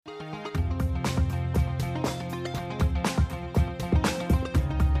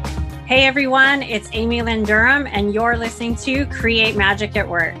Hey everyone, it's Amy Lynn Durham, and you're listening to Create Magic at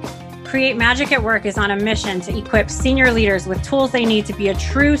Work. Create Magic at Work is on a mission to equip senior leaders with tools they need to be a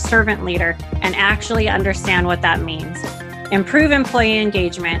true servant leader and actually understand what that means. Improve employee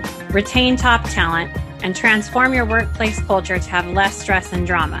engagement, retain top talent, and transform your workplace culture to have less stress and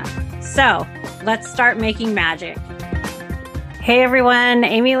drama. So, let's start making magic. Hey everyone,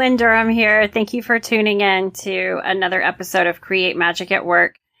 Amy Lynn Durham here. Thank you for tuning in to another episode of Create Magic at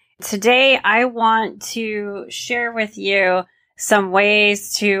Work. Today, I want to share with you some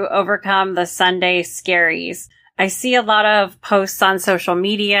ways to overcome the Sunday scaries. I see a lot of posts on social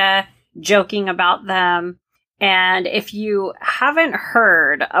media joking about them. And if you haven't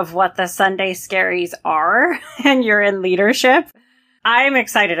heard of what the Sunday scaries are and you're in leadership, I'm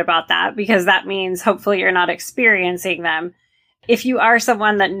excited about that because that means hopefully you're not experiencing them. If you are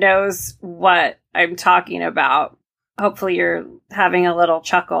someone that knows what I'm talking about, hopefully you're having a little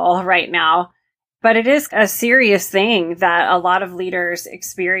chuckle right now. But it is a serious thing that a lot of leaders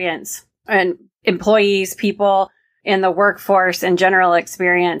experience, and employees, people in the workforce in general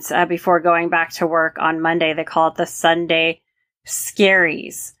experience before going back to work on Monday. They call it the Sunday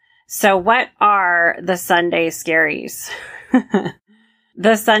scaries. So what are the Sunday scaries?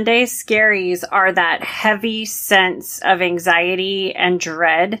 The Sunday scaries are that heavy sense of anxiety and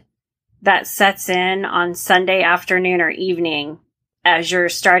dread that sets in on Sunday afternoon or evening as you're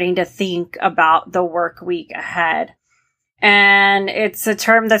starting to think about the work week ahead. And it's a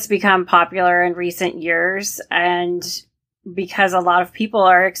term that's become popular in recent years, and because a lot of people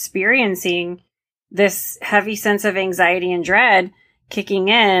are experiencing this heavy sense of anxiety and dread kicking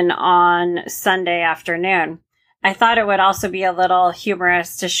in on Sunday afternoon. I thought it would also be a little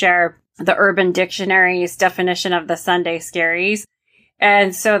humorous to share the Urban Dictionary's definition of the Sunday scaries.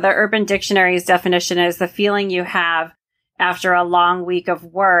 And so the Urban Dictionary's definition is the feeling you have after a long week of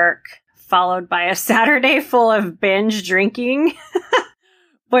work, followed by a Saturday full of binge drinking,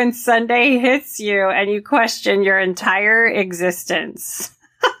 when Sunday hits you and you question your entire existence.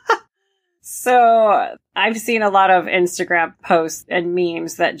 So I've seen a lot of Instagram posts and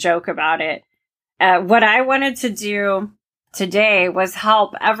memes that joke about it. What I wanted to do today was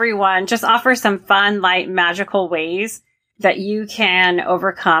help everyone, just offer some fun, light, magical ways that you can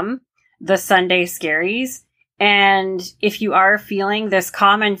overcome the Sunday scaries. And if you are feeling this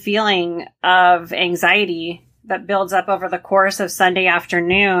common feeling of anxiety that builds up over the course of Sunday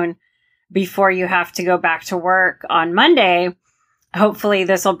afternoon before you have to go back to work on Monday, hopefully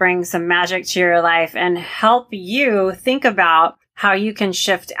this will bring some magic to your life and help you think about how you can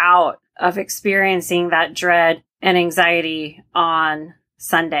shift out of experiencing that dread and anxiety on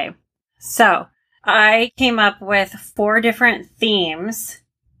Sunday. So I came up with 4 different themes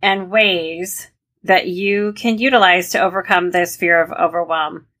and ways that you can utilize to overcome this fear of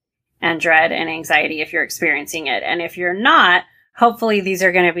overwhelm and dread and anxiety if you're experiencing it. And if you're not, hopefully these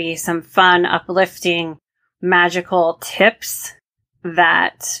are going to be some fun, uplifting, magical tips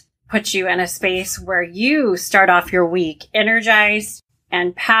that put you in a space where you start off your week energized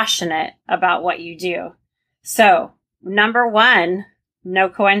and passionate about what you do. So, number 1, no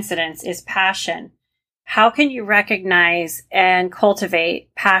coincidence, is passion. How can you recognize and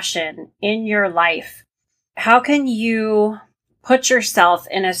cultivate passion in your life? How can you put yourself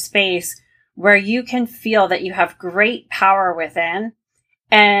in a space where you can feel that you have great power within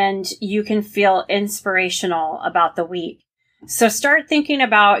and you can feel inspirational about the week? So start thinking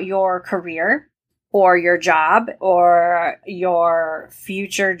about your career or your job or your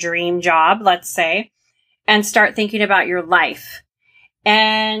future dream job, let's say, and start thinking about your life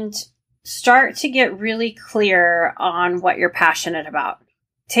and start to get really clear on what you're passionate about.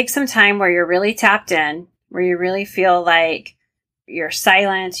 Take some time where you're really tapped in, where you really feel like you're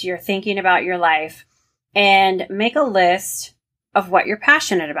silent, you're thinking about your life, and make a list of what you're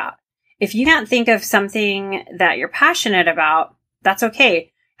passionate about. If you can't think of something that you're passionate about, that's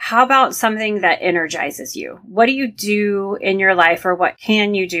okay. How about something that energizes you? What do you do in your life, or what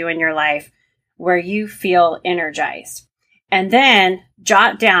can you do in your life where you feel energized? And then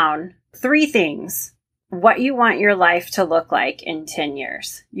jot down 3 things, what you want your life to look like in 10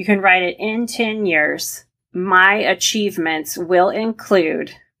 years. You can write it in 10 years. My achievements will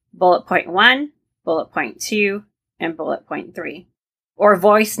include bullet point 1, bullet point 2, and bullet point 3. Or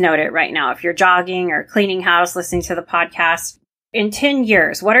voice note it right now. If you're jogging or cleaning house, listening to the podcast, in 10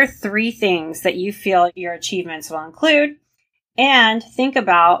 years, what are 3 things that you feel your achievements will include? And think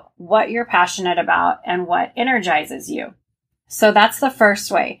about what you're passionate about and what energizes you. So that's the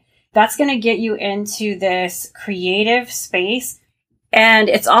first way. That's going to get you into this creative space. And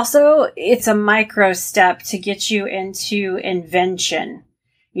it's a micro step to get you into invention.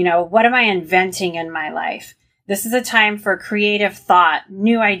 What am I inventing in my life? This is a time for creative thought,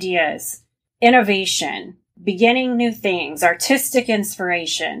 new ideas, innovation, beginning new things, artistic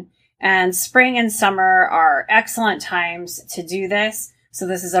inspiration. And spring and summer are excellent times to do this. So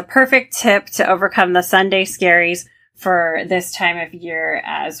this is a perfect tip to overcome the Sunday scaries for this time of year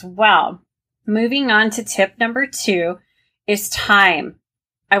as well. Moving on to tip number 2 is time.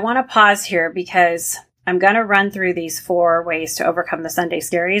 I want to pause here because I'm going to run through these 4 ways to overcome the Sunday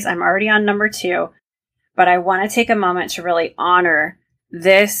scaries. I'm already on number 2, but I want to take a moment to really honor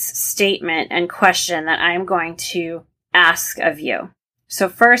this statement and question that I'm going to ask of you. So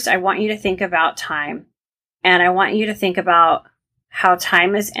first, I want you to think about time, and I want you to think about how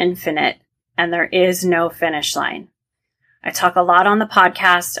time is infinite and there is no finish line. I talk a lot on the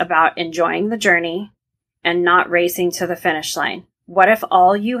podcast about enjoying the journey and not racing to the finish line. What if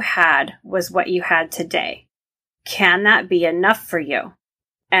all you had was what you had today? Can that be enough for you?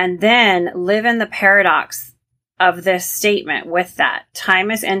 And then live in the paradox of this statement with that.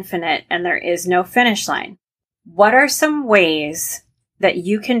 Time is infinite and there is no finish line. What are some ways that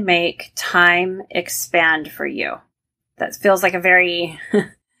you can make time expand for you? That feels like a very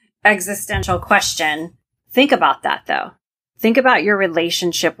existential question. Think about that though. Think about your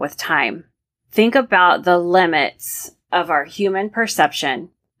relationship with time. Think about the limits of our human perception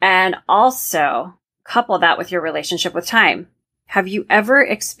and also couple that with your relationship with time. Have you ever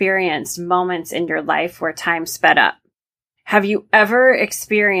experienced moments in your life where time sped up? Have you ever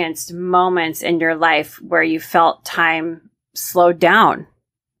experienced moments in your life where you felt time slowed down?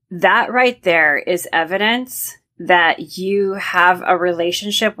 That right there is evidence that you have a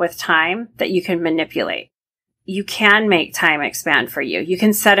relationship with time that you can manipulate. You can make time expand for you. You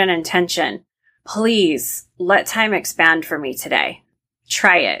can set an intention. Please let time expand for me today.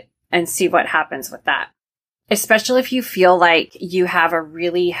 Try it and see what happens with that. Especially if you feel like you have a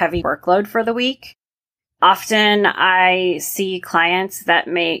really heavy workload for the week. Often I see clients that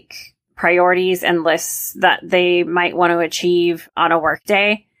make priorities and lists that they might want to achieve on a work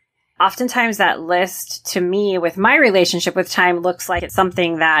day. Oftentimes that list to me with my relationship with time looks like it's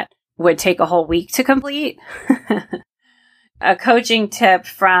something that would take a whole week to complete. A coaching tip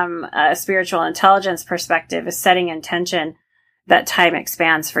from a spiritual intelligence perspective is setting intention that time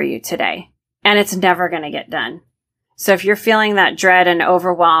expands for you today. And it's never going to get done. So if you're feeling that dread and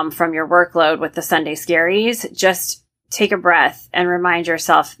overwhelm from your workload with the Sunday scaries, just take a breath and remind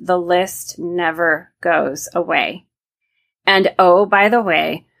yourself the list never goes away. And oh, by the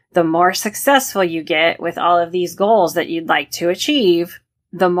way, the more successful you get with all of these goals that you'd like to achieve,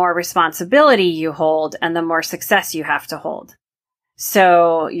 the more responsibility you hold and the more success you have to hold.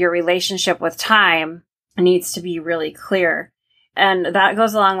 So your relationship with time needs to be really clear. And that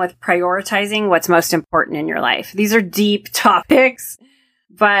goes along with prioritizing what's most important in your life. These are deep topics,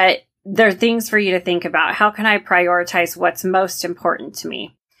 but they're things for you to think about. How can I prioritize what's most important to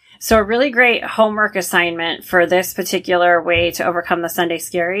me? So a really great homework assignment for this particular way to overcome the Sunday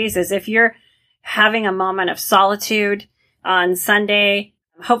scaries is if you're having a moment of solitude on Sunday,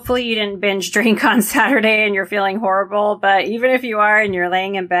 hopefully you didn't binge drink on Saturday and you're feeling horrible, but even if you are and you're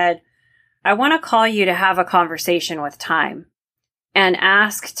laying in bed, I want to call you to have a conversation with time and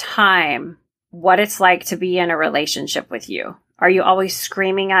ask time what it's like to be in a relationship with you. Are you always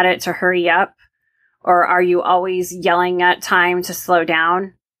screaming at it to hurry up? Or are you always yelling at time to slow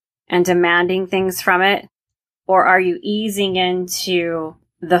down and demanding things from it? Or are you easing into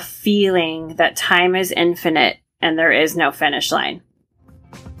the feeling that time is infinite and there is no finish line?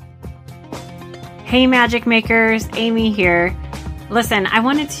 Hey, Magic Makers, Amy here. Listen, I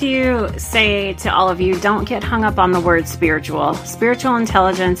wanted to say to all of you, don't get hung up on the word spiritual. Spiritual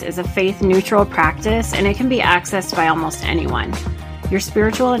intelligence is a faith-neutral practice, and it can be accessed by almost anyone. Your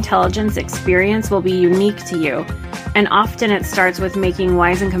spiritual intelligence experience will be unique to you, and often it starts with making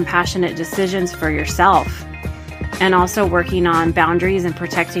wise and compassionate decisions for yourself, and also working on boundaries and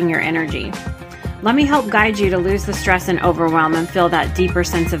protecting your energy. Let me help guide you to lose the stress and overwhelm and feel that deeper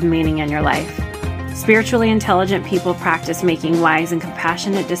sense of meaning in your life. Spiritually intelligent people practice making wise and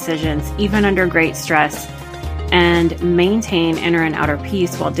compassionate decisions even under great stress and maintain inner and outer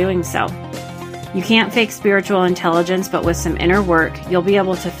peace while doing so. You can't fake spiritual intelligence, but with some inner work, you'll be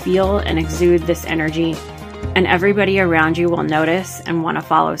able to feel and exude this energy, and everybody around you will notice and want to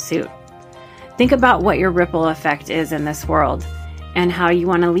follow suit. Think about what your ripple effect is in this world and how you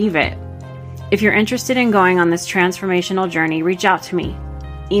want to leave it. If you're interested in going on this transformational journey, reach out to me.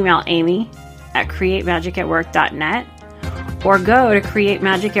 Email amy@createmagicatwork.net or go to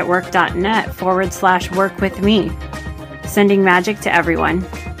createmagicatwork.net/work with me. Sending magic to everyone.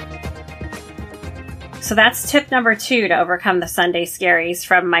 So that's tip number 2 to overcome the Sunday scaries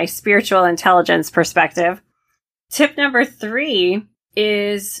from my spiritual intelligence perspective. Tip number 3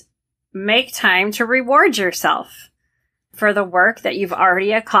 is make time to reward yourself for the work that you've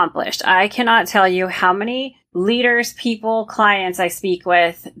already accomplished. I cannot tell you how many leaders, people, clients I speak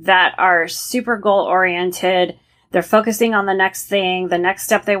with that are super goal oriented. They're focusing on the next thing, the next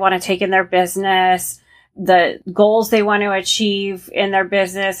step they want to take in their business, the goals they want to achieve in their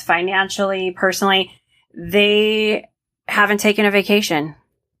business, financially, personally. They haven't taken a vacation.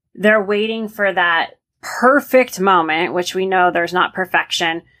 They're waiting for that perfect moment, which we know there's not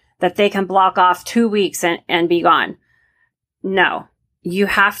perfection, that they can block off 2 weeks and be gone. No, you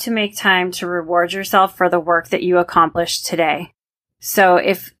have to make time to reward yourself for the work that you accomplished today. So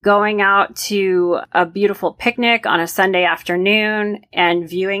if going out to a beautiful picnic on a Sunday afternoon and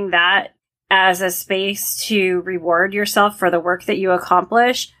viewing that as a space to reward yourself for the work that you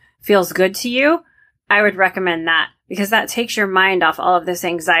accomplish feels good to you, I would recommend that, because that takes your mind off all of this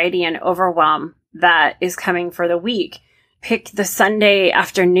anxiety and overwhelm that is coming for the week. Pick the Sunday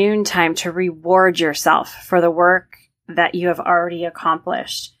afternoon time to reward yourself for the work that you have already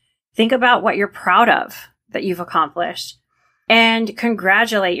accomplished. Think about what you're proud of that you've accomplished and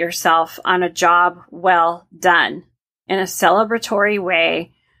congratulate yourself on a job well done in a celebratory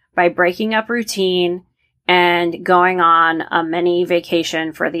way by breaking up routine and going on a mini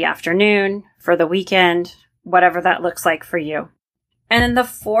vacation for the afternoon, for the weekend, whatever that looks like for you. And then the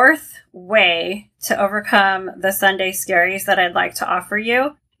 4th way to overcome the Sunday scaries that I'd like to offer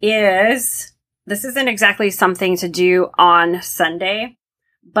you is, this isn't exactly something to do on Sunday,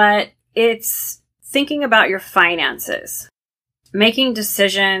 but it's thinking about your finances, making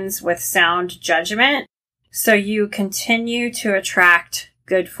decisions with sound judgment so you continue to attract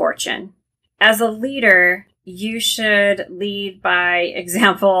good fortune. As a leader, you should lead by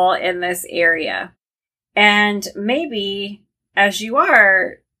example in this area. And maybe as you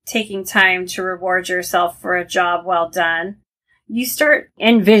are taking time to reward yourself for a job well done, you start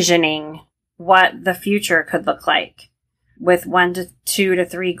envisioning what the future could look like with 1 to 2 to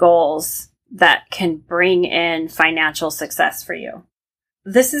 3 goals that can bring in financial success for you.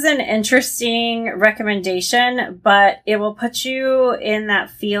 This is an interesting recommendation, but it will put you in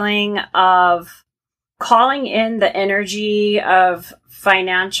that feeling of calling in the energy of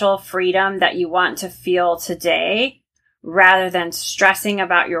financial freedom that you want to feel today, rather than stressing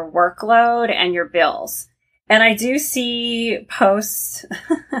about your workload and your bills. And I do see posts.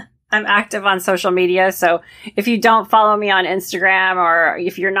 I'm active on social media. So if you don't follow me on Instagram, or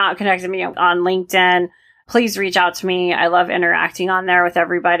if you're not connected to me on LinkedIn, please reach out to me. I love interacting on there with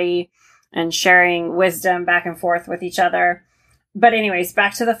everybody and sharing wisdom back and forth with each other. But anyways,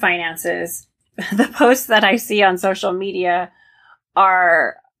 back to the finances. The posts that I see on social media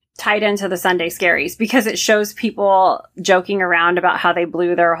are tied into the Sunday scaries because it shows people joking around about how they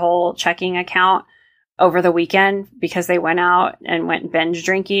blew their whole checking account over the weekend because they went out and went binge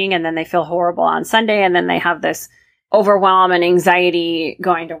drinking, and then they feel horrible on Sunday, and then they have this overwhelm and anxiety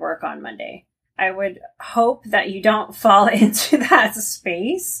going to work on Monday. I would hope that you don't fall into that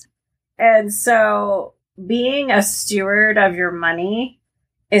space. And so being a steward of your money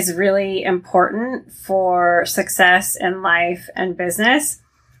is really important for success in life and business.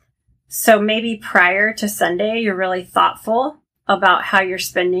 So maybe prior to Sunday, you're really thoughtful about how you're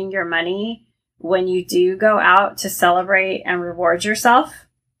spending your money when you do go out to celebrate and reward yourself.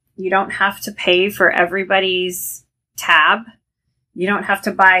 You don't have to pay for everybody's tab. You don't have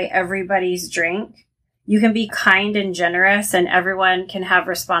to buy everybody's drink. You can be kind and generous, and everyone can have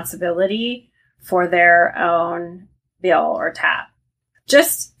responsibility for their own bill or tab.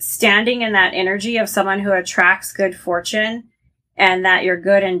 Just standing in that energy of someone who attracts good fortune, and that you're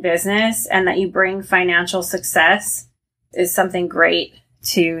good in business and that you bring financial success is something great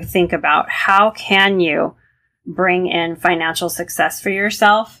to think about. How can you bring in financial success for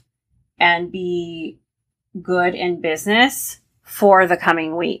yourself and be good in business for the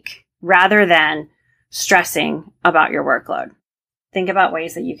coming week rather than stressing about your workload? Think about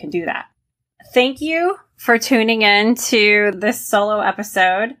ways that you can do that. Thank you for tuning in to this solo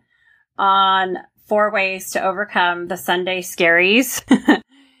episode on 4 ways to overcome the Sunday scaries.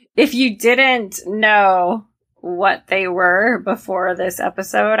 If you didn't know what they were before this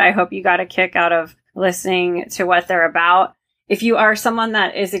episode, I hope you got a kick out of listening to what they're about. If you are someone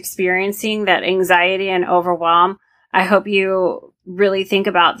that is experiencing that anxiety and overwhelm, I hope you really think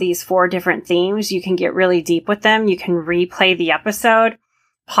about these 4 different themes. You can get really deep with them. You can replay the episode,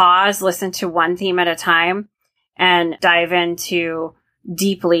 pause, listen to one theme at a time, and dive into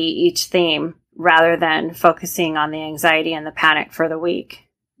deeply each theme rather than focusing on the anxiety and the panic for the week.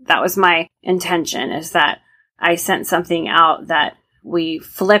 That was my intention, is that I sent something out that we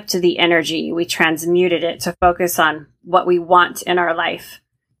flipped the energy. We transmuted it to focus on what we want in our life.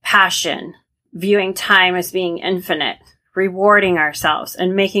 Passion, viewing time as being infinite, rewarding ourselves,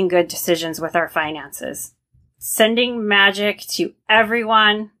 and making good decisions with our finances. Sending magic to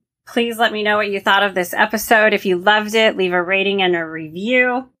everyone. Please let me know what you thought of this episode. If you loved it, leave a rating and a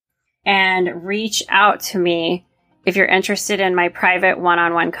review, and reach out to me if you're interested in my private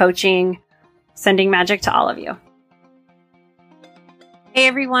one-on-one coaching. Sending magic to all of you. Hey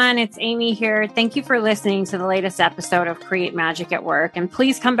everyone, it's Amy here. Thank you for listening to the latest episode of Create Magic at Work. And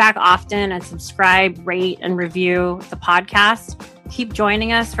please come back often and subscribe, rate, and review the podcast. Keep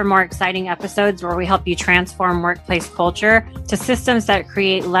joining us for more exciting episodes where we help you transform workplace culture to systems that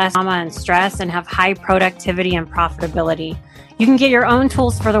create less drama and stress and have high productivity and profitability. You can get your own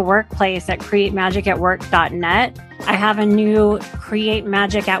tools for the workplace at createmagicatwork.net. I have a new Create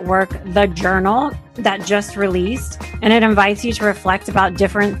Magic at Work, the journal, that just released, and it invites you to reflect about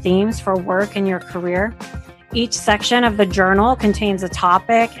different themes for work and your career. Each section of the journal contains a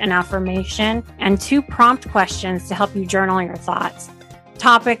topic, an affirmation, and 2 prompt questions to help you journal your thoughts.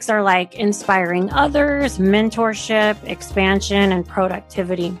 Topics are like inspiring others, mentorship, expansion, and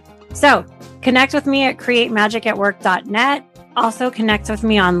productivity. So connect with me at createmagicatwork.net. Also connect with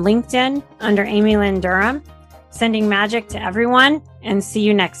me on LinkedIn under Amy Lynn Durham. Sending magic to everyone, and see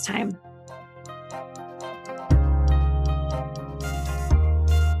you next time.